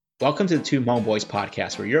Welcome to the Two Hmong Boys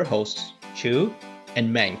podcast, where your hosts, Chue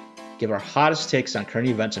and Meng, give our hottest takes on current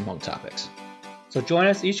events and Hmong topics. So join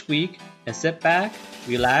us each week and sit back,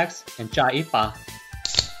 relax, and R.E.S.P.E.C.T.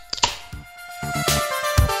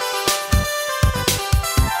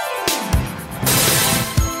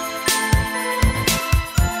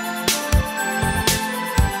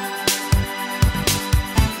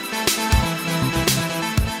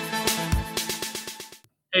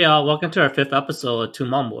 Hey y'all, welcome to our 5th episode of Two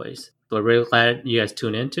Hmong Boys. We're really glad you guys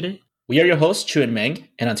tuned in today. We are your hosts, Chue and Meng,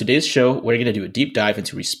 and on today's show, we're going to do a deep dive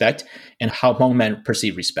into respect and how Hmong men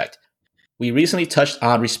perceive respect. We recently touched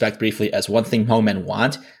on respect briefly as one thing Hmong men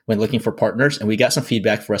want when looking for partners, and we got some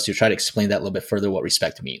feedback for us to try to explain that a little bit further what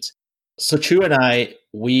respect means. So Chue and I,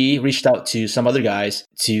 we reached out to some other guys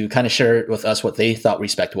to kind of share with us what they thought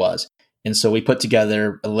respect was. And so we put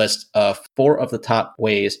together a list of 4 of the top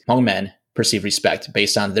ways Hmong men perceive respect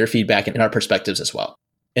based on their feedback and our perspectives as well.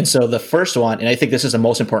 And so the first one, and I think this is the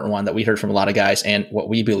most important one that we heard from a lot of guys, and what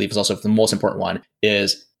we believe is also the most important one,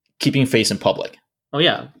 is keeping face in public. Oh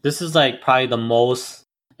yeah, this is probably the most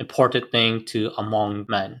important thing to among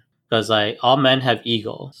men, because all men have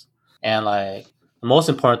egos, and the most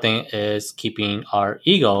important thing is keeping our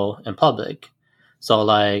ego in public. So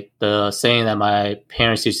the saying that my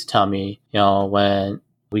parents used to tell me, when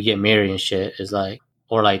we get married and shit is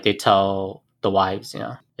or they tell the wives,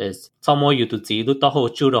 is so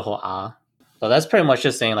that's pretty much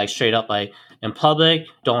just saying straight up, in public,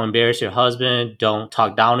 don't embarrass your husband, don't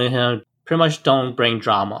talk down to him, pretty much don't bring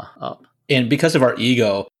drama up. And because of our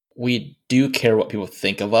ego, we do care what people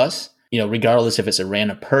think of us, regardless if it's a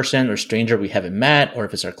random person or stranger we haven't met, or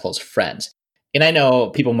if it's our close friends. And I know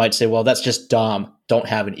people might say, well, that's just dumb. Don't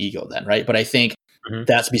have an ego then, right? But I think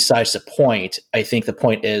that's besides the point. I think the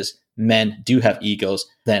point is men do have egos.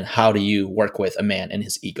 Then how do you work with a man and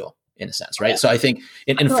his ego in a sense, right? So I think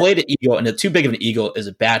an inflated ego and too big of an ego is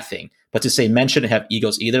a bad thing. But to say men shouldn't have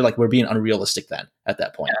egos either, we're being unrealistic then at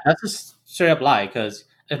that point. Yeah, that's just straight up lie, because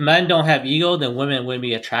if men don't have ego, then women wouldn't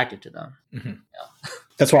be attracted to them. Mm-hmm. Yeah.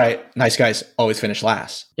 That's why nice guys always finish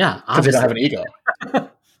last. Yeah, because they don't have an ego.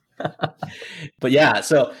 But yeah,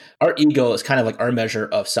 so our ego is kind of our measure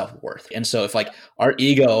of self-worth. And so if our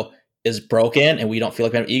ego is broken and we don't feel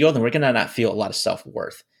like we have an ego, then we're going to not feel a lot of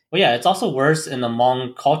self-worth. Well, yeah, it's also worse in the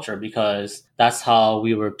Hmong culture, because that's how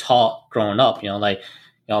we were taught growing up.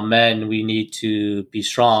 Men, we need to be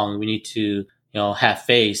strong. We need to, have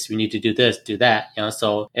face. We need to do this, do that.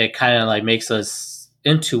 So it kind of makes us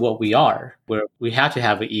into what we are, where we have to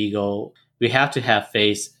have an ego. We have to have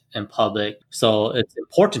face in public. So it's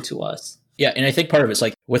important to us. Yeah. And I think part of it's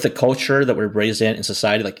with the culture that we're raised in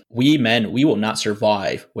society, we men, we will not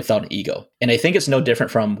survive without an ego. And I think it's no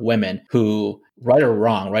different from women who, right or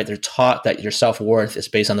wrong, right, they're taught that your self-worth is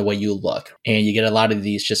based on the way you look. And you get a lot of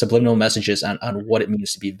these just subliminal messages on what it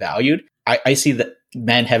means to be valued. I see that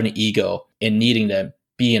men having an ego and needing to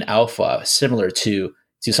be an alpha similar to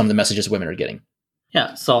some of the messages women are getting.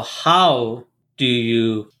 Yeah. So how do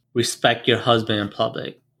you respect your husband in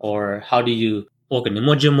public? Or how do you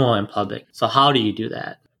in public? So how do you do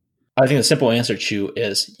that? I think the simple answer, Chue,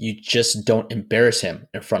 is you just don't embarrass him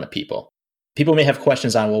in front of people. People may have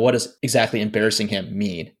questions on, well, what does exactly embarrassing him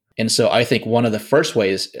mean? And so I think one of the first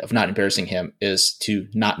ways of not embarrassing him is to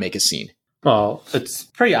not make a scene. Well, it's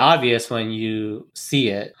pretty obvious when you see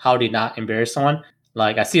it. How do you not embarrass someone?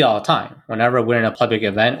 I see it all the time. Whenever we're in a public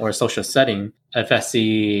event or a social setting, if I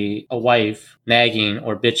see a wife nagging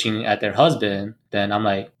or bitching at their husband, then I'm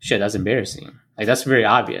like, shit, that's embarrassing. That's very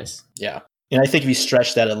obvious. Yeah. And I think if you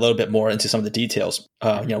stretch that a little bit more into some of the details,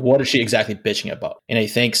 what is she exactly bitching about? And I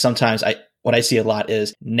think sometimes what I see a lot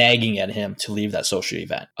is nagging at him to leave that social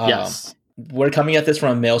event. Yes. We're coming at this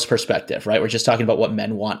from a male's perspective, right? We're just talking about what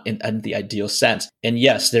men want in the ideal sense. And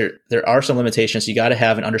yes, there are some limitations. You got to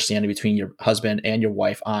have an understanding between your husband and your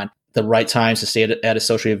wife on the right times to stay at a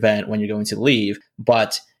social event when you're going to leave.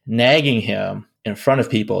 But nagging him in front of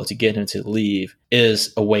people to get him to leave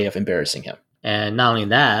is a way of embarrassing him. And not only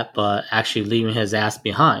that, but actually leaving his ass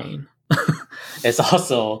behind. It's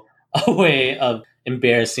also a way of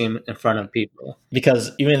embarrassing him in front of people.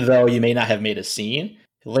 Because even though you may not have made a scene,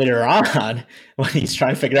 later on, when he's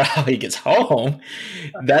trying to figure out how he gets home,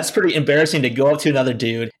 that's pretty embarrassing to go up to another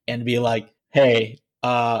dude and be like, hey,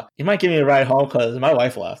 you might give me a ride home because my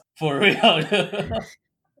wife left. For real.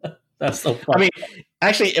 That's so funny. I mean,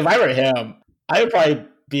 actually, if I were him, I would probably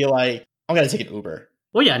be like, I'm going to take an Uber.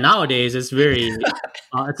 Well, yeah, nowadays it's it's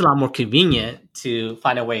a lot more convenient to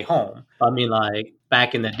find a way home. I mean,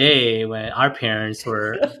 back in the day when our parents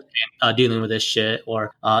were dealing with this shit,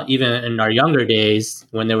 or even in our younger days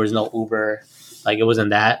when there was no Uber, it wasn't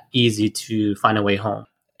that easy to find a way home.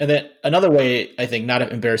 And then another way, I think, not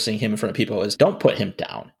embarrassing him in front of people is don't put him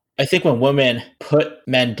down. I think when women put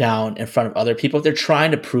men down in front of other people, they're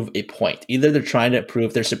trying to prove a point. Either they're trying to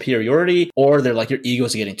prove their superiority or they're like, your ego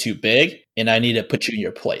is getting too big and I need to put you in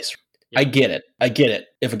your place. Yeah. I get it.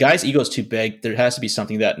 If a guy's ego is too big, there has to be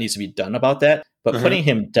something that needs to be done about that. But putting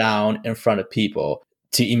him down in front of people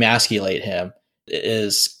to emasculate him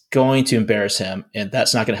is going to embarrass him, and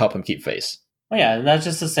that's not going to help him keep face. Well, yeah, and that's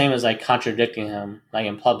just the same as like contradicting him, like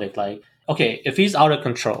in public. Like, okay, if he's out of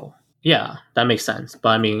control, yeah, that makes sense. But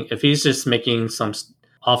I mean, if he's just making some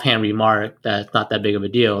offhand remark that's not that big of a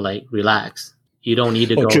deal, like relax. You don't need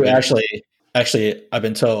to go. True. Actually, I've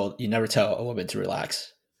been told you never tell a woman to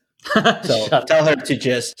relax. So tell her to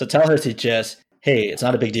just, hey, it's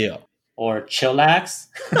not a big deal. Or chillax.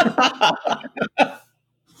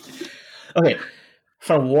 Okay.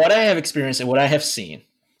 From what I have experienced and what I have seen,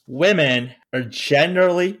 women are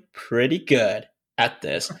generally pretty good at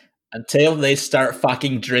this until they start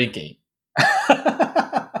fucking drinking.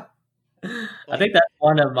 I think that's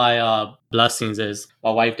one of my blessings is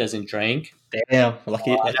my wife doesn't drink. Damn,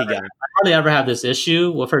 lucky guy. I hardly ever have this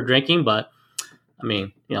issue with her drinking, but I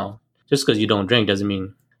mean, just because you don't drink doesn't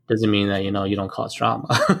mean that you don't cause drama.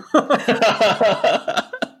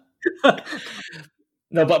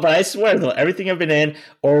 No, but I swear though, everything I've been in,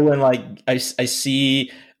 or when like I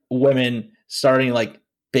see women starting like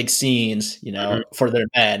big scenes, for their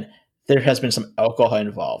men, there has been some alcohol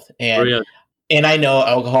involved, and really? And I know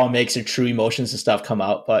alcohol makes your true emotions and stuff come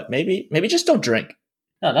out, but maybe just don't drink.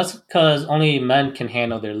 No, that's because only men can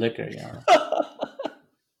handle their liquor.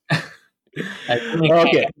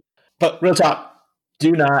 Okay, but real talk,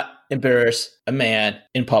 do not embarrass a man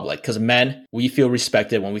in public because men, we feel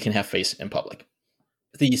respected when we can have face in public.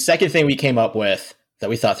 The second thing we came up with that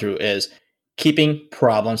we thought through is keeping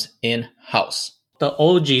problems in house. The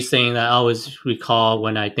OG saying that I always recall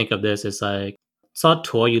when I think of this is like, Man,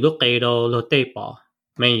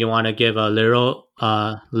 you want to give a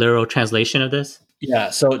literal translation of this? Yeah,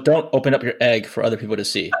 so don't open up your egg for other people to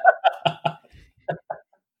see.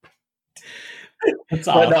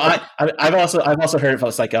 But no, I've also heard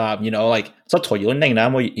folks like like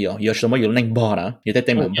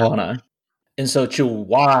and so Chue,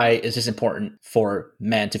 why is this important for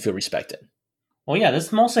men to feel respected? Well, yeah,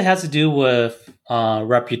 this mostly has to do with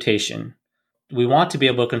reputation. We want to be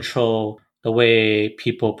able to control the way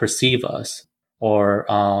people perceive us or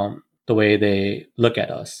the way they look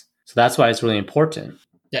at us. So that's why it's really important.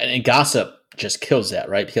 Yeah, and gossip just kills that,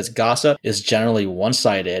 right? Because gossip is generally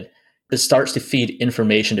one-sided. It starts to feed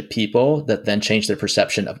information to people that then change their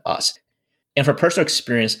perception of us. And from personal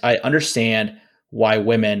experience, I understand why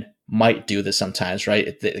women might do this sometimes,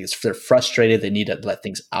 right? They're frustrated, they need to let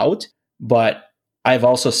things out. But I've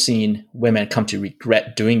also seen women come to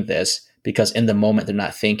regret doing this because in the moment they're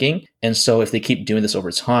not thinking. And so if they keep doing this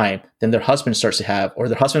over time, then their husband starts to have, or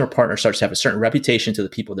their husband or partner starts to have a certain reputation to the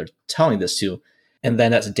people they're telling this to. And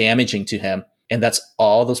then that's damaging to him. And that's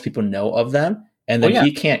all those people know of them. And then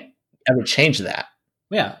he can't ever change that.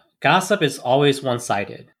 Yeah. Gossip is always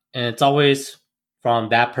one-sided. And it's always from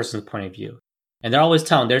that person's point of view. And they're always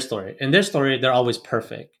telling their story. In their story, they're always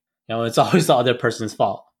perfect. It's always the other person's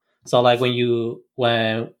fault. So like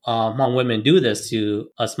when Hmong women do this to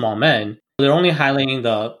us Hmong men, they're only highlighting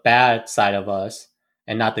the bad side of us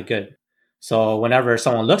and not the good. So whenever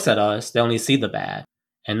someone looks at us, they only see the bad.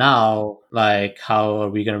 And now, like, how are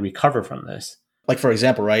we going to recover from this? Like, for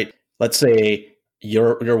example, right? Let's say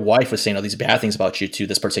your wife was saying all these bad things about you to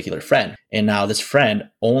this particular friend. And now this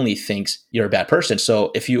friend only thinks you're a bad person.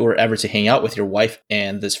 So if you were ever to hang out with your wife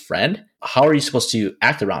and this friend, how are you supposed to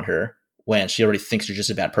act around her when she already thinks you're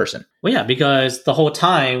just a bad person? Well, yeah, because the whole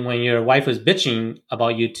time when your wife was bitching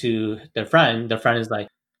about you to their friend is like,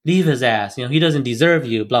 leave his ass. He doesn't deserve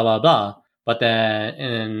you, blah, blah, blah. But then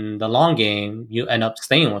in the long game, you end up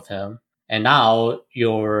staying with him. And now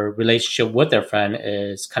your relationship with their friend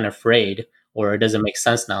is kind of frayed, or it doesn't make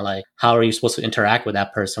sense now. Like, how are you supposed to interact with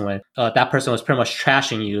that person when that person was pretty much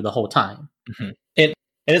trashing you the whole time? Mm-hmm. It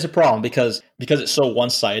is a problem because it's so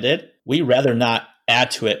one-sided. We rather not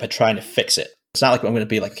add to it by trying to fix it. It's not like I'm going to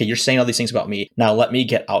be like, okay, you're saying all these things about me. Now let me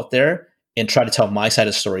get out there and try to tell my side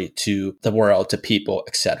of the story to the world, to people,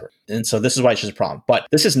 etc. And so this is why it's just a problem. But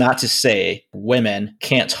this is not to say women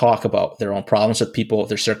can't talk about their own problems with people,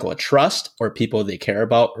 their circle of trust, or people they care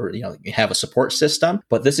about, or have a support system.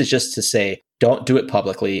 But this is just to say, don't do it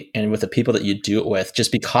publicly. And with the people that you do it with,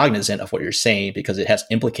 just be cognizant of what you're saying because it has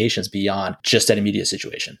implications beyond just that immediate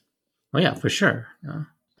situation. Well, yeah, for sure. Yeah.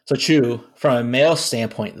 So Chue, from a male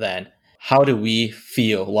standpoint then, how do we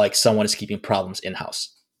feel like someone is keeping problems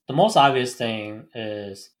in-house? the most obvious thing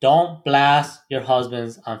is don't blast your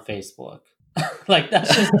husbands on Facebook. Like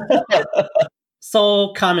that's just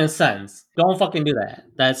so common sense. Don't fucking do that.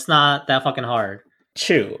 That's not that fucking hard.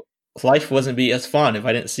 True. Life wouldn't be as fun if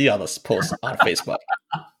I didn't see all those posts on Facebook.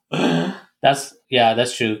 That's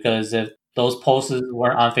true. Because if those posts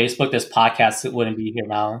weren't on Facebook, this podcast wouldn't be here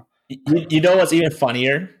now. You know what's even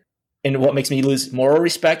funnier, and what makes me lose moral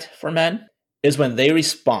respect for men is when they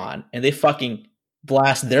respond and they fucking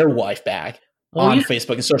blast their wife back on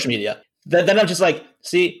Facebook and social media. Then I'm just like,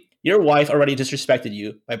 see, your wife already disrespected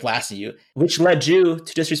you by blasting you, which led you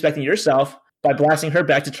to disrespecting yourself by blasting her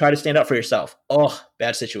back to try to stand up for yourself. Oh,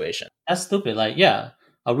 bad situation. That's stupid. Like, yeah,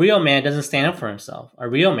 a real man doesn't stand up for himself. A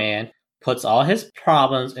real man puts all his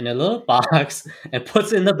problems in a little box and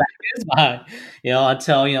puts it in the back of his mind,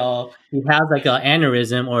 until, he has like an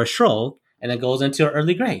aneurysm or a stroke and then goes into an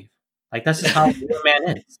early grave. Like, that's just how a real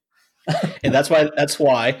man is. And that's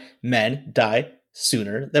why men die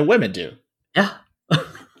sooner than women do. Yeah.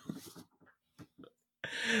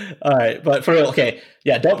 All right, but for real, okay,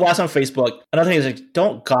 yeah, don't blast on Facebook. Another thing is like,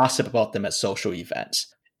 don't gossip about them at social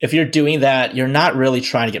events. If you're doing that, you're not really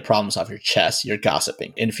trying to get problems off your chest. You're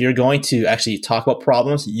gossiping. And if you're going to actually talk about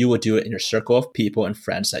problems, you would do it in your circle of people and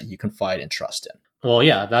friends that you confide and trust in. Well,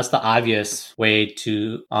 yeah, that's the obvious way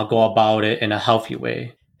to go about it in a healthy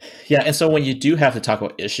way. Yeah, and so when you do have to talk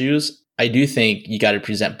about issues, I do think you got to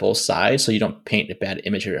present both sides so you don't paint a bad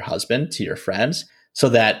image of your husband to your friends, so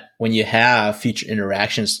that when you have future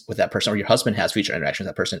interactions with that person, or your husband has future interactions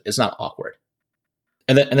with that person, it's not awkward.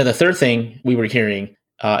 And then the third thing we were hearing,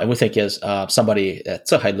 and we think is somebody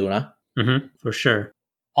that's a Hai Luna. Mm-hmm, for sure.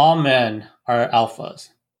 All men are alphas,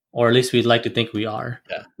 or at least we'd like to think we are.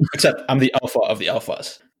 Yeah. Except I'm the alpha of the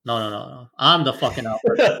alphas. No. I'm the fucking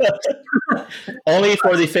alpha. Only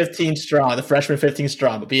for the 15 strong, the freshman 15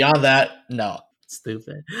 strong. But beyond that, no.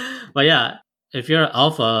 Stupid. But yeah, if you're an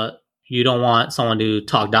alpha, you don't want someone to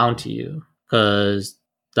talk down to you, because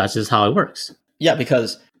that's just how it works. Yeah,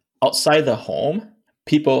 because outside the home,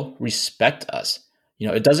 people respect us.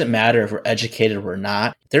 It doesn't matter if we're educated or we're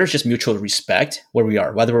not. There's just mutual respect where we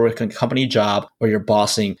are, whether we're working a company job or you're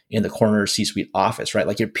bossing in the corner C-suite office, right?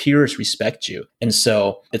 Like, your peers respect you. And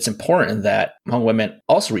so it's important that Hmong women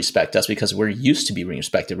also respect us, because we're used to being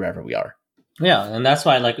respected wherever we are. Yeah, and that's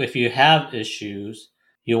why, like, if you have issues,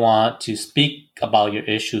 you want to speak about your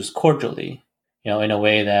issues cordially, in a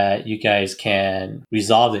way that you guys can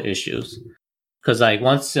resolve the issues. Because, like,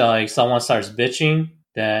 once someone starts bitching,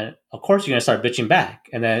 then of course you're gonna start bitching back,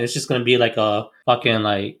 and then it's just gonna be like a fucking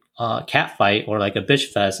cat fight or like a bitch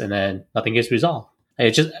fest, and then nothing gets resolved.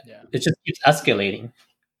 It just keeps escalating.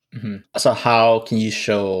 Mm-hmm. So how can you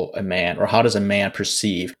show a man, or how does a man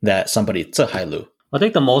perceive that somebody is a Hailu? I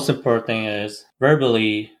think the most important thing is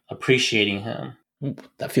verbally appreciating him. Ooh,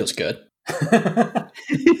 that feels good.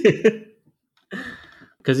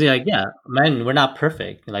 Because men, we're not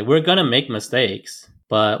perfect. Like, we're gonna make mistakes.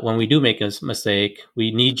 But when we do make a mistake,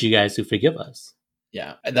 we need you guys to forgive us.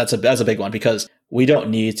 Yeah, that's a big one, because we don't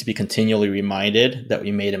need to be continually reminded that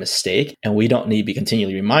we made a mistake, and we don't need to be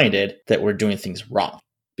continually reminded that we're doing things wrong.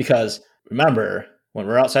 Because remember, when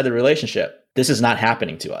we're outside the relationship, this is not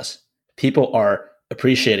happening to us. People are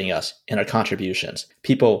appreciating us and our contributions.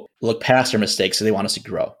 People look past our mistakes, so they want us to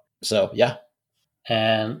grow. So, yeah.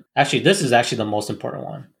 And actually, this is actually the most important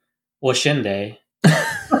one. 我现得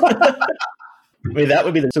I mean, that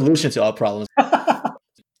would be the solution to all problems.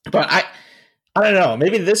 But I don't know.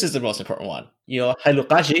 Maybe this is the most important one.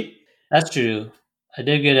 Hailukashi. That's true. I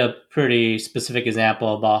did get a pretty specific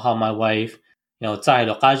example about how my wife,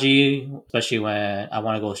 hailukashi, especially when I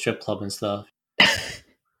want to go to a strip club and stuff.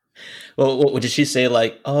 Well, what did she say?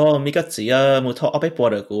 Like, oh,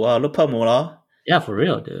 yeah, for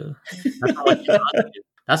real, dude.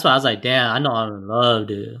 That's why I was like, damn, I know I'm in love,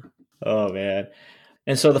 dude. Oh, man.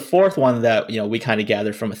 And so the fourth one that, we kind of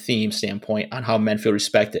gathered from a theme standpoint on how men feel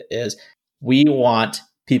respected is we want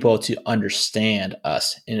people to understand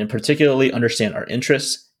us, and particularly understand our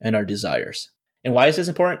interests and our desires. And why is this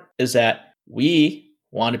important? Is that we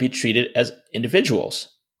want to be treated as individuals.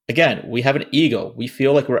 Again, we have an ego. We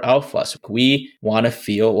feel like we're alphas. We want to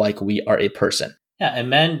feel like we are a person. Yeah, and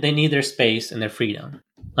men, they need their space and their freedom.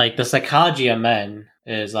 Like, the psychology of men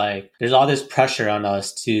is like, there's all this pressure on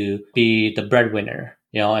us to be the breadwinner,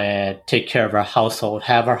 and take care of our household,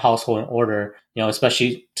 have our household in order,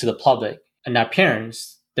 especially to the public. And our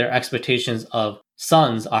parents, their expectations of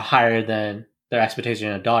sons are higher than their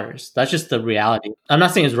expectation of daughters. That's just the reality. I'm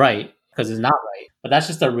not saying it's right, because it's not right, but that's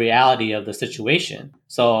just the reality of the situation.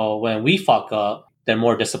 So when we fuck up, they're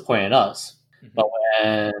more disappointed in us. Mm-hmm. But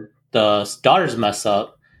when the daughters mess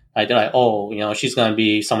up, Like they're like, oh, she's going to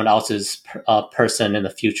be someone else's person in the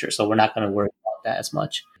future, so we're not going to worry about that as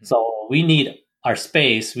much. So we need our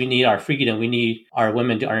space, we need our freedom, we need our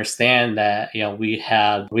women to understand that we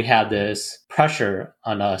have this pressure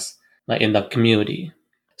on us, like in the community.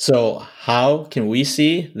 So how can we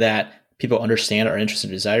see that people understand our interests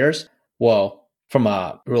and desires? Well, from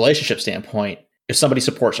a relationship standpoint, if somebody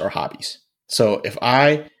supports our hobbies. So if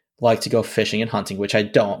I like to go fishing and hunting, which I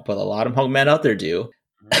don't, but a lot of Hmong men out there do,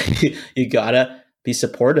 you gotta be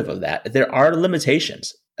supportive of that. There are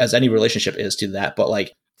limitations, as any relationship is to that, but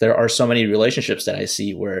like there are so many relationships that I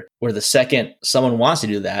see where the second someone wants to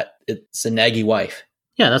do that, it's a naggy wife.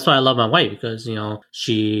 Yeah, that's why I love my wife, because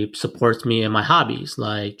she supports me in my hobbies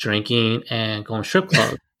like drinking and going strip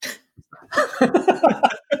clubs.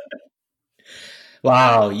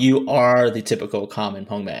 Wow, you are the typical common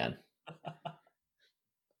Hmong man.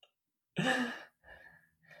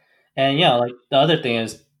 And like the other thing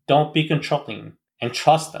is, don't be controlling and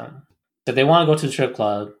trust them. If they want to go to the strip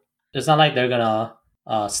club, it's not like they're gonna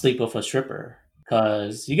sleep with a stripper.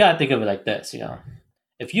 Because you gotta think of it like this,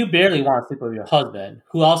 if you barely want to sleep with your husband,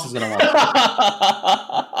 who else is gonna want to?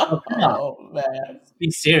 Oh, come on. Oh man,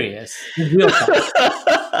 be serious. Be real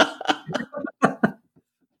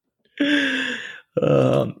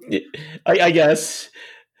I guess.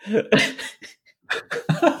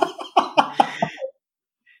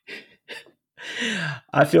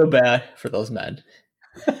 I feel bad for those men.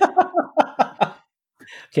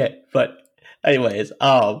 Okay, but anyways,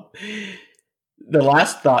 the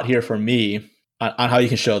last thought here for me on how you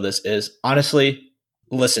can show this is honestly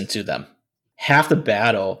listen to them. Half the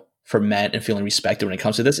battle for men and feeling respected when it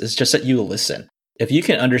comes to this is just that you listen. If you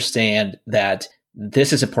can understand that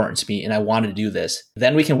this is important to me and I want to do this,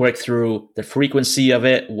 then we can work through the frequency of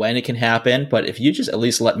it, when it can happen. But if you just at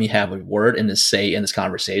least let me have a word and a say in this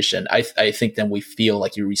conversation, I think then we feel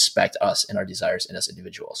like you respect us and our desires and as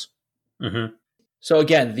individuals. Mm-hmm. So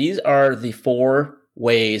again, these are the 4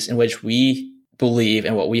 ways in which we believe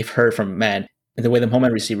and what we've heard from men and the way the Hmong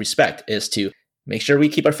men receive respect is to make sure we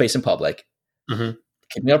keep our face in public,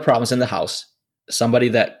 keeping our problems in the house, somebody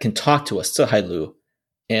that can talk to us, to Hailu,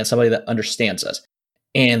 and somebody that understands us.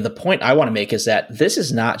 And the point I want to make is that this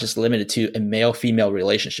is not just limited to a male-female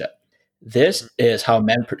relationship. This is how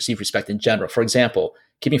men perceive respect in general. For example,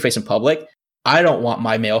 keeping face in public, I don't want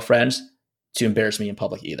my male friends to embarrass me in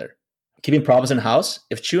public either. Keeping problems in the house,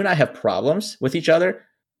 if Chue and I have problems with each other,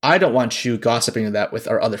 I don't want Chue gossiping that with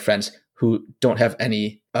our other friends who don't have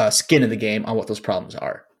any skin in the game on what those problems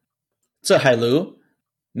are. So Hailu,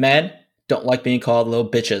 men don't like being called little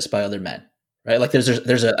bitches by other men. Right? Like there's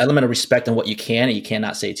an element of respect on what you can and you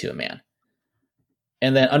cannot say to a man.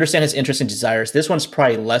 And then understand his interests and desires. This one's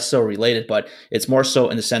probably less so related, but it's more so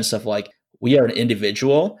in the sense of like, we are an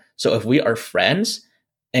individual. So if we are friends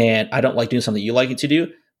and I don't like doing something you like to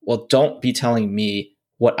do, well, don't be telling me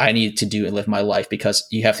what I need to do and live my life, because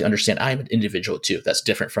you have to understand I'm an individual too. That's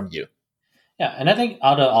different from you. Yeah. And I think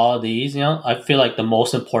out of all of these, I feel like the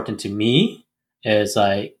most important to me is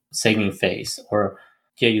like saving face or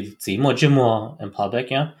in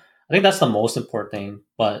public. I think that's the most important thing.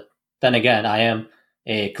 But then again, I am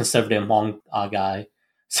a conservative Hmong guy,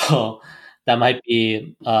 so that might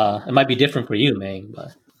be it might be different for you, Meng.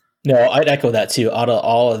 But no, I'd echo that too. Out of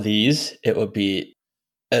all of these, it would be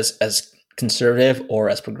as conservative or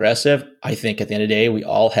as progressive. I think at the end of the day,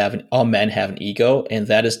 all men have an ego, and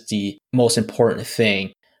that is the most important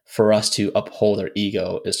thing for us to uphold our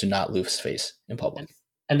ego, is to not lose face in public.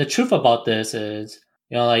 And the truth about this is,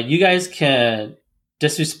 like you guys can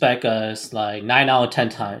disrespect us like 9 out of 10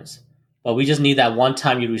 times, but we just need that one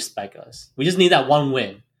time you respect us. We just need that one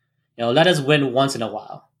win. Let us win once in a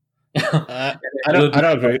while. I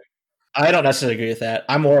don't agree. I don't necessarily agree with that.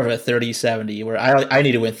 I'm more of a 30-70 where I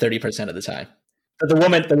need to win 30% of the time. But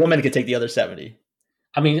the woman could take the other 70.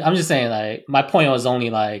 I mean, I'm just saying, like, my point was only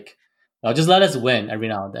like, just let us win every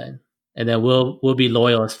now and then we'll be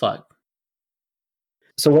loyal as fuck.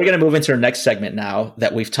 So we're going to move into our next segment now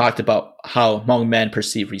that we've talked about how Hmong men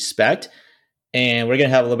perceive respect. And we're going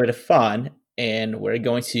to have a little bit of fun. And we're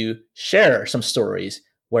going to share some stories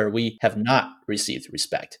where we have not received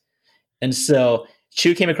respect. And so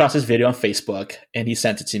Chue came across this video on Facebook and he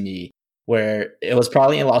sent it to me, where it was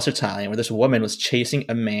probably in Laos or Thailand, where this woman was chasing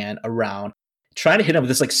a man around, trying to hit him with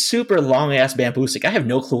this like super long ass bamboo stick. I have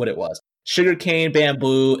no clue what it was. Sugarcane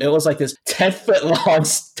bamboo. It was like this 10-foot long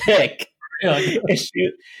stick. And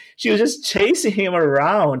she was just chasing him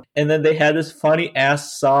around, and then they had this funny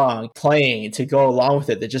ass song playing to go along with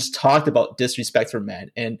it that just talked about disrespect for men.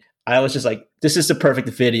 And I was just like, this is the perfect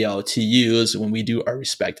video to use when we do our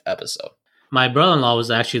respect episode. My brother-in-law was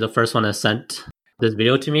actually the first one that sent this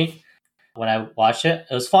video to me. When I watched it,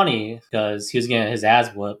 it was funny because he was getting his ass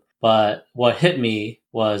whooped. But what hit me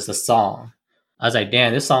was the song. I was like,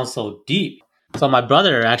 damn, this song's so deep. So my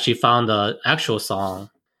brother actually found the actual song.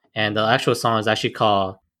 And the actual song is actually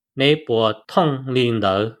called Nei Bo Tong Lin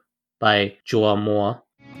De by Chue and Meng.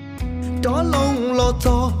 Đó long lo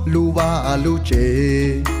cho lu ba lu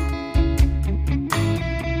chế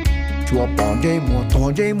chùa bỏ dây mùa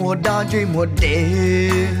to dây mùa đa dây mùa đê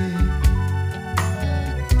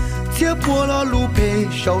chia bùa lo lu phê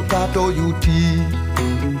sau ta đô yu ti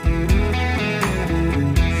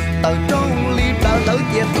tờ trong li tờ tờ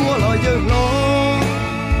tiệt tua lo dơ lo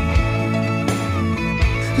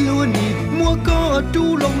lúa nì mua có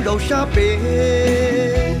tu lông đầu sa bê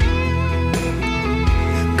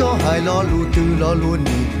có hai lo lu tư lo luôn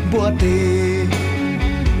bùa tê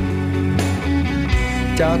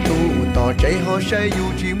cha tu tỏ chạy họ sẽ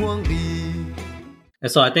yu chỉ muốn đi.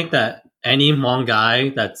 And so I think that any Hmong guy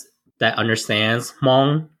that understands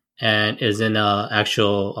Hmong and is in a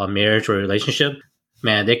actual marriage or relationship,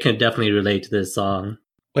 man, they can definitely relate to this song.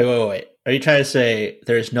 Wait. Are you trying to say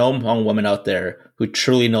there's no Hmong woman out there who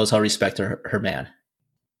truly knows how to respect her man?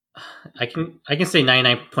 I can say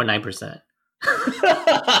 99.9%.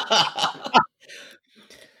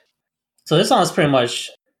 So this song is pretty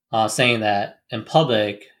much saying that in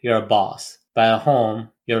public you're a boss, but at home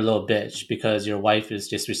you're a little bitch because your wife is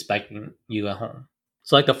disrespecting you at home.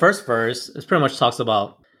 So like the first verse, it pretty much talks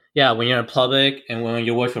about, yeah, when you're in public and when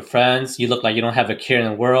you're with your friends, you look like you don't have a care in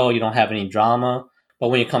the world, you don't have any drama. But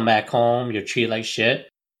when you come back home, you're treated like shit.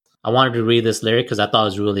 I wanted to read this lyric because I thought it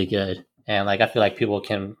was really good. And like I feel like people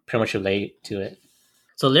can pretty much relate to it.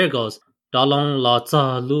 So the lyric goes, Da long la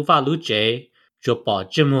za lu va lu jie, zhu ba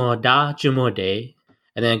jimo da jimo de.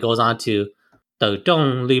 And then it goes on to Tờ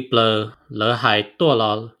trong li ple le hai to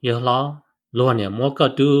la ye la lo ne mo ka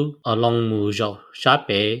du along mu jo sha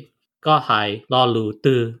pe ka hai la lu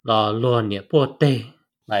tu la lo ne po te.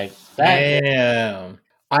 Like that. Damn.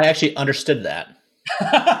 I actually understood that.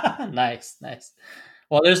 Nice.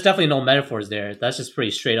 Well, there's definitely no metaphors there. That's just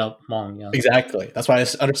pretty straight up Hmong. Yeah. Exactly. That's why I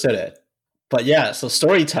understood it. But yeah, so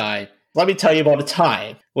story time. Let me tell you about a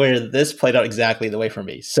time where this played out exactly the way for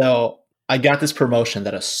me. So I got this promotion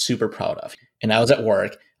that I was super proud of. And I was at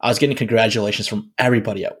work. I was getting congratulations from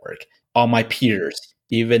everybody at work. All my peers,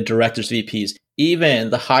 even directors, VPs,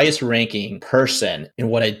 even the highest ranking person in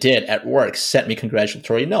what I did at work sent me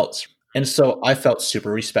congratulatory notes. And so I felt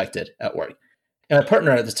super respected at work. And my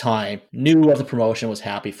partner at the time knew of the promotion, was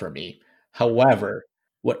happy for me. However,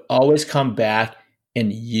 would always come back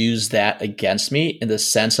and use that against me in the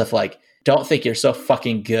sense of like, don't think you're so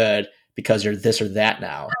fucking good because you're this or that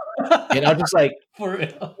now. And I'm just like, for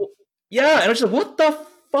real. Yeah. And I was like, what the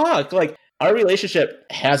fuck? Like, our relationship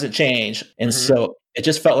hasn't changed. And so it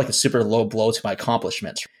just felt like a super low blow to my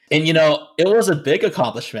accomplishments. And, you know, it was a big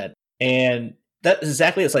accomplishment. And that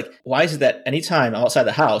exactly, it's like, why is it that anytime I'm outside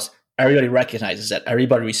the house, everybody recognizes that,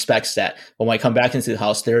 everybody respects that. But when I come back into the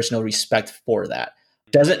house, there is no respect for that.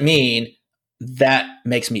 Doesn't mean that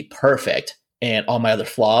makes me perfect and all my other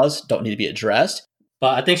flaws don't need to be addressed.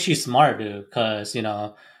 But I think she's smart, dude, because, you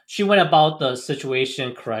know, she went about the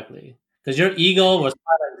situation correctly. Because your ego was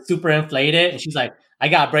super inflated, and she's like, I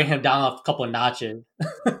got to bring him down a couple of notches.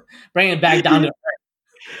 Bring him back down to earth.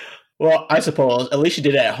 Well, I suppose. At least she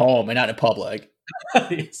did it at home and not in public.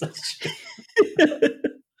 Yes, that's true.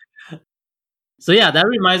 So yeah, that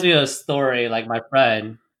reminds me of a story, like my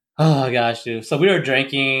friend. Oh gosh, dude. So we were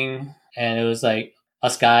drinking, and it was like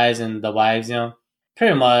us guys and the wives, you know.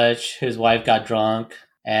 Pretty much, his wife got drunk,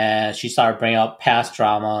 and she started bringing up past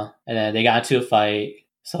drama, and then they got into a fight.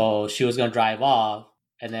 So she was gonna drive off,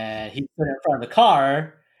 and then he stood in front of the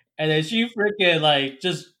car, and then she freaking like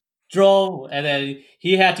just drove, and then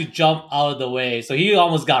he had to jump out of the way, so he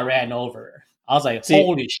almost got ran over. I was like,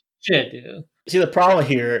 holy shit, dude. See, the problem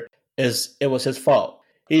here is it was his fault.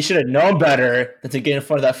 He should have known better than to get in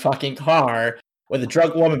front of that fucking car with a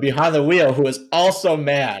drunk woman behind the wheel who is also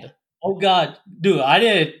mad. Oh god, dude,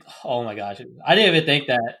 oh my gosh, I didn't think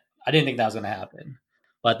that was gonna happen.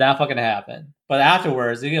 But that fucking happened. But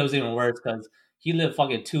afterwards, it was even worse because he lived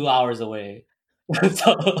fucking 2 hours away.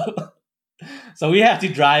 So we had to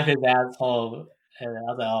drive his ass home. And I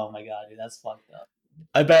was like, oh my god, dude, that's fucked up.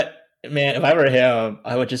 I bet, man, if I were him,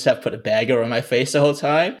 I would just have put a bag over my face the whole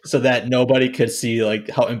time so that nobody could see like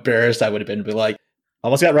how embarrassed I would have been. Be like,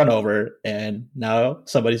 almost got run over, and now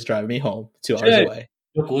somebody's driving me home 2 hours away.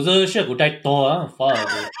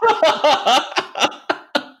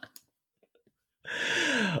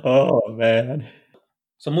 Oh man.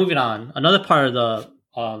 So moving on, another part of the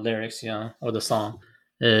lyrics, you know, or the song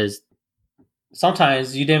is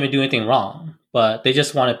sometimes you didn't even do anything wrong, but they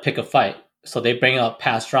just want to pick a fight. So they bring up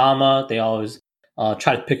past drama. They always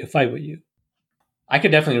try to pick a fight with you. I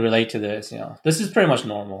could definitely relate to this. This is pretty much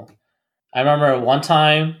normal. I remember one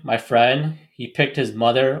time my friend, he picked his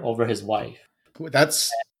mother over his wife.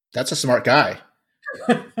 That's a smart guy.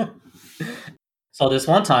 So this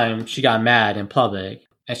one time she got mad in public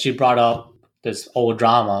and she brought up this old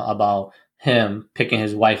drama about him picking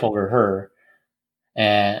his wife over her.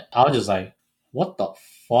 And I was just like, what the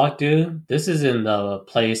fuck, dude? This isn't the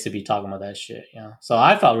place to be talking about that shit, So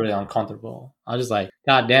I felt really uncomfortable. I was just like,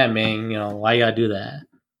 God damn, man, why you gotta do that?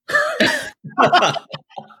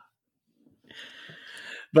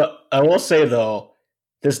 But I will say, though,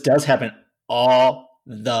 this does happen all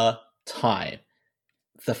the time.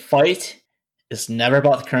 The fight is never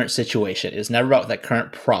about the current situation. It is never about that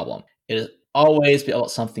current problem. It is always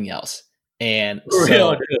about something else. And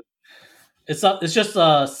so, it's just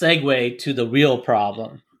a segue to the real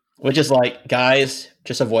problem. Which is like, guys,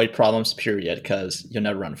 just avoid problems, period, because you'll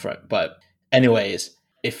never run from it. But anyways,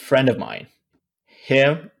 a friend of mine,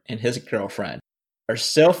 him and his girlfriend are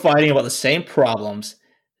still fighting about the same problems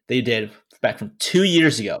they did back from 2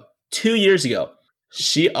 years ago. 2 years ago.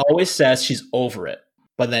 She always says she's over it.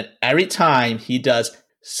 But then every time he does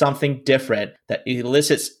something different that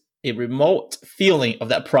elicits a remote feeling of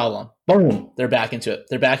that problem, boom, they're back into it.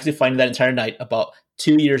 They're back into fighting that entire night about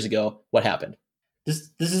 2 years ago. What happened?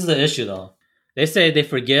 This is the issue, though. They say they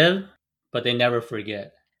forgive, but they never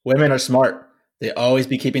forget. Women are smart. They always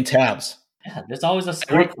be keeping tabs. Yeah, there's always a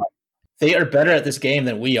scorecard. They are better at this game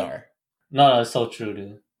than we are. No, that's so true,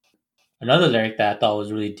 dude. Another lyric that I thought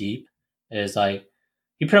was really deep is like,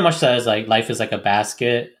 he pretty much says like life is like a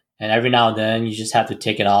basket, and every now and then you just have to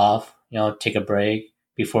take it off, take a break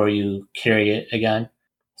before you carry it again.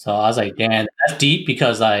 So I was like, damn, that's deep,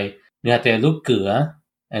 because like you have to look good, huh?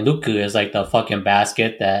 And luku is like the fucking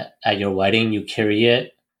basket that at your wedding you carry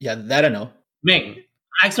it. Yeah, that I know. Ming,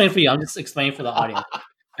 I explain for you. I'm just explaining for the audience.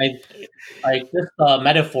 This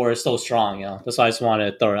metaphor is so strong, That's why I just want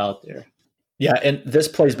to throw it out there. Yeah, and this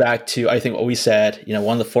plays back to, I think, what we said.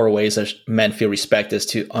 One of the 4 ways that men feel respect is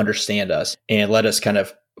to understand us and let us kind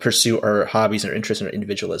of pursue our hobbies and our interests and our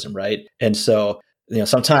individualism, right? And so,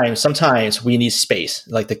 sometimes we need space.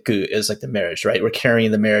 Like the gu is like the marriage, right? We're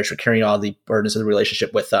carrying the marriage, we're carrying all the burdens of the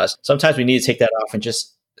relationship with us. Sometimes we need to take that off and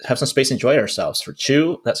just have some space, enjoy ourselves. For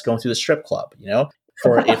Chue, that's going through the strip club.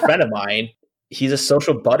 For a friend of mine, he's a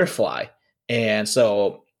social butterfly, and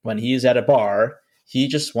so when he's at a bar, he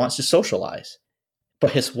just wants to socialize.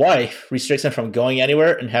 But his wife restricts him from going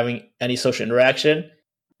anywhere and having any social interaction.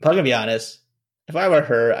 If I'm going to be honest, if I were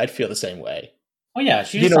her, I'd feel the same way. Oh, yeah.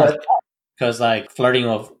 She just sounds because like flirting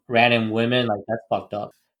with random women, like that's fucked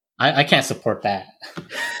up. I can't support that.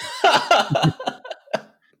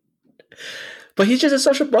 But he's just a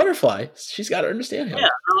social butterfly. She's got to understand him. Yeah,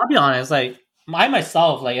 I'll be honest. Like, I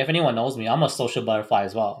myself, like if anyone knows me, I'm a social butterfly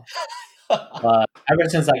as well. But ever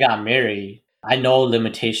since I got married, I know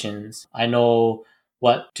limitations. I know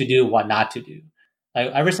what to do, what not to do.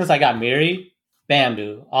 Like ever since I got married, bam,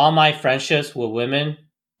 dude. All my friendships with women,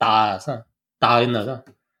 like,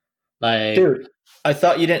 dude, I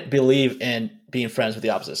thought you didn't believe in being friends with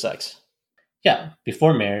the opposite sex. Yeah,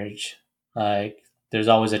 before marriage, like there's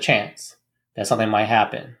always a chance that something might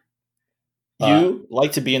happen. You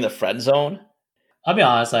like to be in the friend zone? I'll be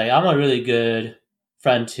honest, like I'm a really good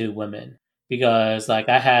friend to women. Because like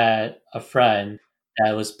I had a friend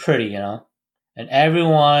that was pretty, and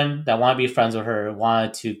everyone that wanted to be friends with her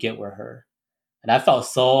wanted to get with her. And I felt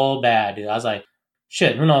so bad, dude. I was like,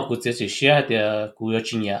 shit, I know.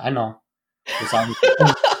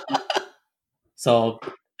 So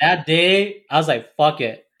that day, I was like, fuck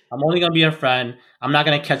it. I'm only going to be a friend. I'm not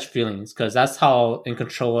going to catch feelings because that's how in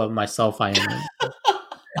control of myself I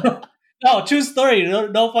am. No, true story.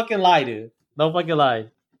 No fucking lie, dude. No fucking lie.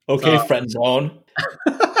 Okay, friend zone.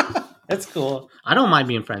 That's cool. I don't mind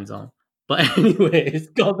being friend zone. But anyways,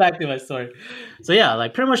 go back to my story. So yeah,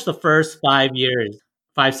 like pretty much the first 5 years,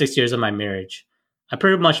 6 years of my marriage, I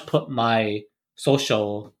pretty much put my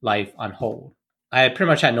social life on hold. I pretty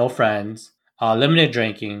much had no friends, limited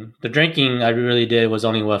drinking. The drinking I really did was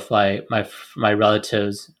only with like my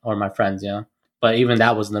relatives or my friends, But even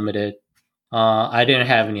that was limited. I didn't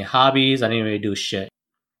have any hobbies. I didn't really do shit.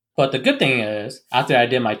 But the good thing is, after I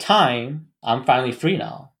did my time, I'm finally free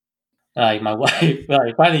now. Like my wife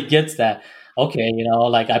finally gets that, okay,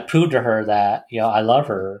 like I proved to her that, I love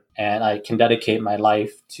her and I can dedicate my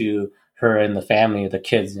life to her and the family, the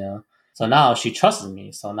kids, So now she trusts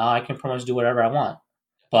me. So now I can pretty much do whatever I want.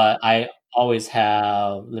 But I always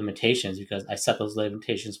have limitations because I set those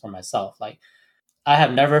limitations for myself. Like I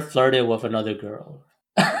have never flirted with another girl.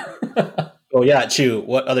 Oh yeah, Chue,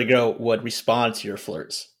 what other girl would respond to your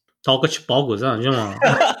flirts? 掏个去包裹这样就嘛。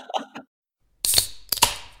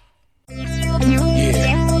Yeah.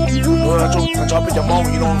 Drop in your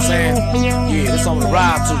moment, you know what I'm saying? Yeah, that's all we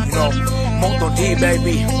ride to, you know. Monto D,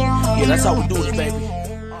 baby. Yeah, that's how we do it, baby.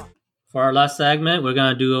 For our last segment, we're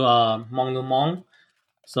gonna do Hmong to Hmong.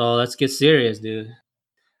 So let's get serious, dude.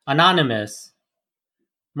 Anonymous.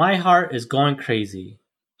 My heart is going crazy.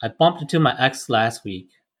 I bumped into my ex last week,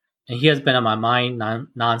 and he has been on my mind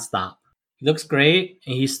non-stop. He looks great,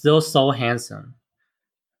 and he's still so handsome.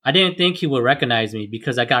 I didn't think he would recognize me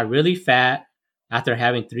because I got really fat after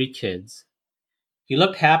having 3 kids. He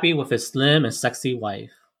looked happy with his slim and sexy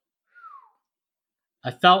wife.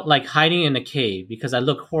 I felt like hiding in a cave because I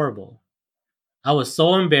looked horrible. I was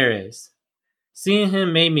so embarrassed. Seeing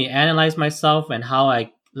him made me analyze myself and how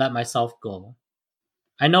I let myself go.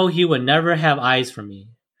 I know he would never have eyes for me,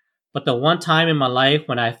 but the one time in my life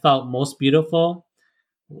when I felt most beautiful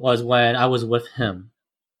was when I was with him.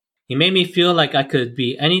 He made me feel like I could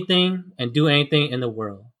be anything and do anything in the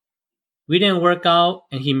world. We didn't work out,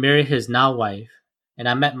 and he married his now wife, and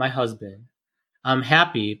I met my husband. I'm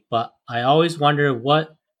happy, but I always wonder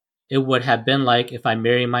what it would have been like if I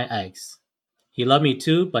married my ex. He loved me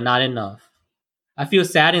too, but not enough. I feel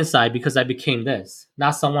sad inside because I became this,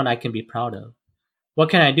 not someone I can be proud of. What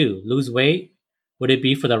can I do? Lose weight? Would it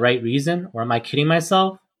be for the right reason, or am I kidding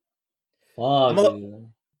myself? Fuck, dude.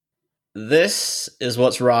 This is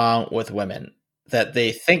what's wrong with women, that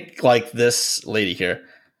they think like this lady here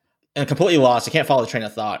and completely lost. I can't follow the train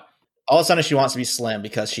of thought. All of a sudden, she wants to be slim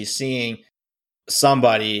because she's seeing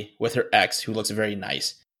somebody with her ex who looks very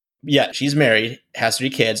nice. Yet she's married, has 3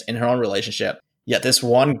 kids in her own relationship. Yet this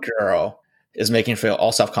one girl is making her feel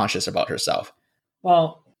all self-conscious about herself.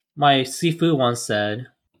 Well, my seafood once said,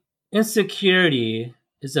 insecurity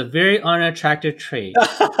is a very unattractive trait,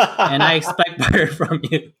 and I expect better from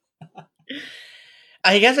you.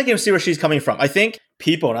 I guess I can see where she's coming from. I think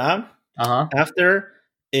people now, after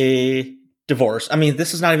a divorce, I mean,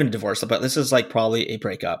 this is not even a divorce, but this is like probably a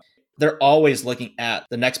breakup. They're always looking at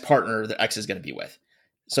the next partner their ex is going to be with.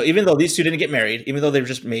 So even though these two didn't get married, even though they're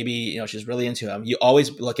just maybe, she's really into him, you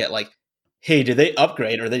always look at like, hey, did they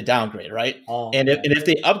upgrade or did they downgrade, right? If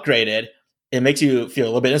they upgraded, it makes you feel a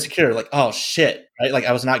little bit insecure, like, oh shit, right? Like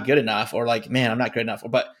I was not good enough, or like, man, I'm not good enough.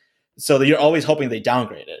 But so you're always hoping they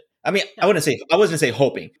downgraded. I mean, I wasn't say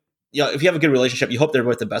hoping. If you have a good relationship, you hope they're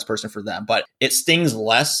with the best person for them, but it stings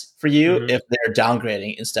less for you if they're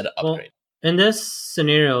downgrading instead of upgrading. Well, in this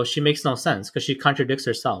scenario, she makes no sense because she contradicts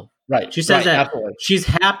herself. Right. She says that absolutely. she's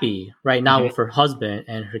happy right now with her husband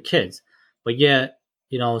and her kids, but yet,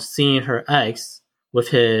 seeing her ex with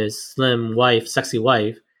his slim wife, sexy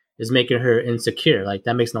wife, is making her insecure. Like,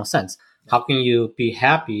 that makes no sense. How can you be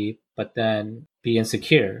happy but then be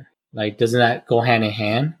insecure? Like, doesn't that go hand in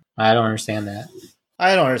hand? I don't understand that.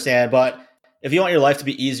 I don't understand, but if you want your life to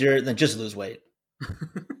be easier, then just lose weight.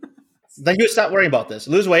 Then you stop worrying about this.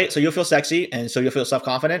 Lose weight so you'll feel sexy and so you'll feel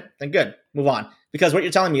self-confident. Then good. Move on. Because what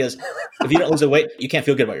you're telling me is if you don't lose the weight, you can't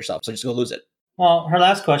feel good about yourself. So just go lose it. Well, her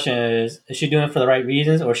last question is she doing it for the right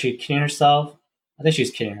reasons or is she kidding herself? I think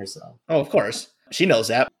she's kidding herself. Oh, of course. She knows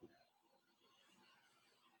that.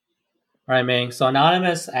 All right, Meng. So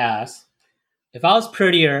Anonymous asks, if I was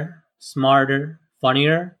prettier, smarter,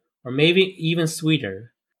 funnier, or maybe even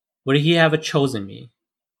sweeter, would he have chosen me?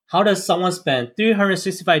 How does someone spend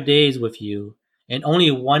 365 days with you and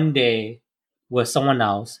only 1 day with someone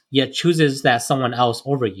else, yet chooses that someone else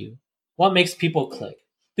over you? What makes people click?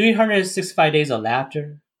 365 days of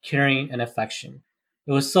laughter, caring, and affection.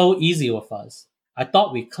 It was so easy with us. I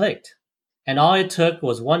thought we clicked. And all it took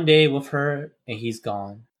was 1 day with her and he's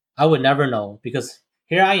gone. I would never know because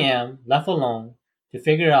here I am, left alone, to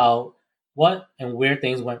figure out what and where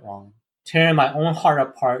things went wrong. Tearing my own heart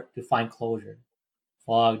apart to find closure.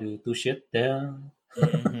 Fuck, dude, do shit there.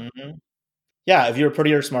 Yeah, if you're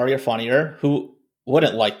prettier, smarter, funnier, who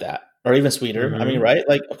wouldn't like that? Or even sweeter. I mean, right?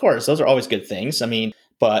 Like, of course, those are always good things. I mean,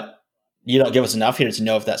 but you don't give us enough here to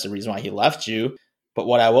know if that's the reason why he left you. But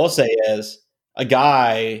what I will say is a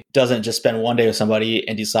guy doesn't just spend 1 day with somebody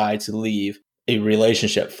and decide to leave a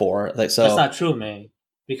relationship for. Like, so that's not true, man.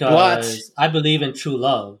 Because I believe in true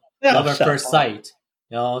love. Love at first sight.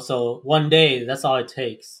 So 1 day, that's all it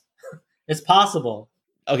takes. It's possible.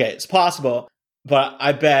 Okay, it's possible. But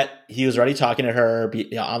I bet he was already talking to her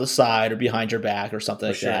on the side or behind her back or something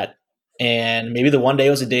like that. And maybe the 1 day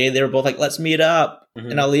was a day they were both like, let's meet up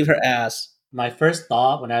and I'll leave her ass. My first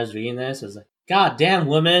thought when I was reading this was like, God damn,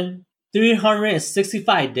 woman,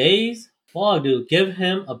 365 days? Fuck, dude, give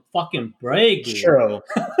him a fucking break, dude. True.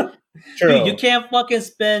 Dude, you can't fucking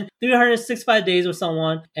spend 365 days with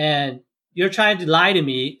someone and you're trying to lie to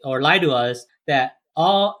me or lie to us that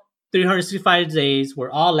all 365 days were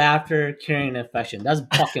all laughter, caring, and affection. That's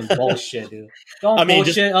fucking bullshit, dude. Don't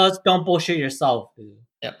bullshit us. Don't bullshit yourself, dude.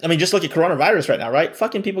 Yeah, I mean, just look at coronavirus right now, right?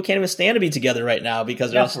 Fucking people can't even stand to be together right now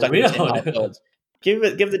because they're all stuck in the same households. Give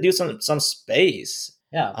the dude some space.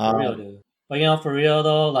 Yeah, for real, dude. But for real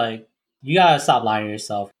though, like you gotta stop lying to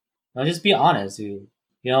yourself. Just be honest, dude.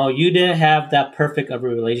 You didn't have that perfect of a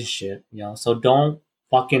relationship, so don't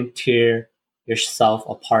fucking tear yourself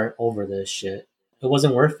apart over this shit. It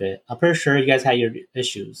wasn't worth it. I'm pretty sure you guys had your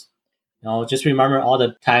issues. Just remember all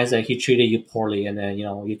the times that he treated you poorly, and then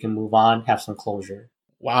you can move on, have some closure.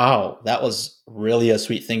 Wow, that was really a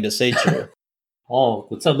sweet thing to say, Chue.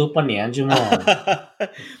 If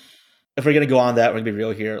we're gonna go on that, we're gonna be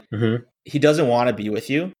real here. Mm-hmm. He doesn't want to be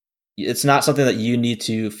with you. It's not something that you need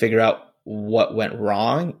to figure out what went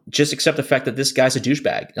wrong. Just accept the fact that this guy's a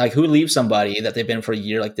douchebag. Like, who leaves somebody that they've been for a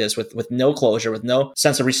year like this with no closure, with no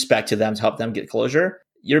sense of respect to them to help them get closure?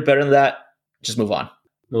 You're better than that. Just move on.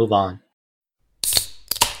 Move on.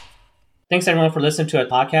 Thanks everyone for listening to our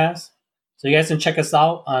podcast. So you guys can check us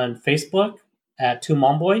out on Facebook at 2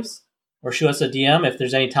 Hmong Boys, or shoot us a DM if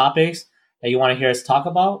there's any topics that you want to hear us talk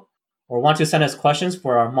about, or want to send us questions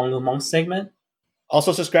for our Hmong to Hmong segment.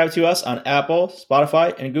 Also subscribe to us on Apple,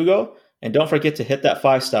 Spotify, and Google. And don't forget to hit that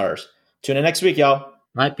 5 stars. Tune in next week, y'all. All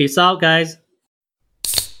right, peace out, guys.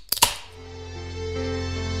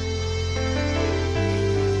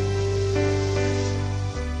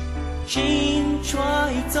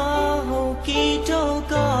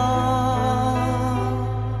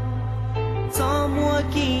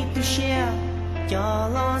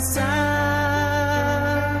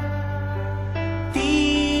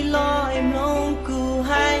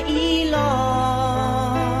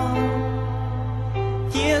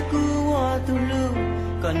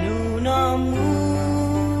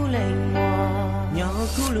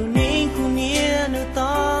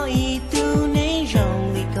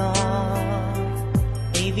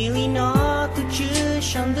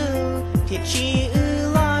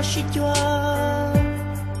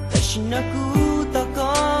 Aku tak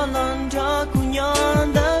kalan dah ku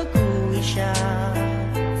nyanda ku isya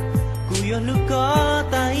ku yo luka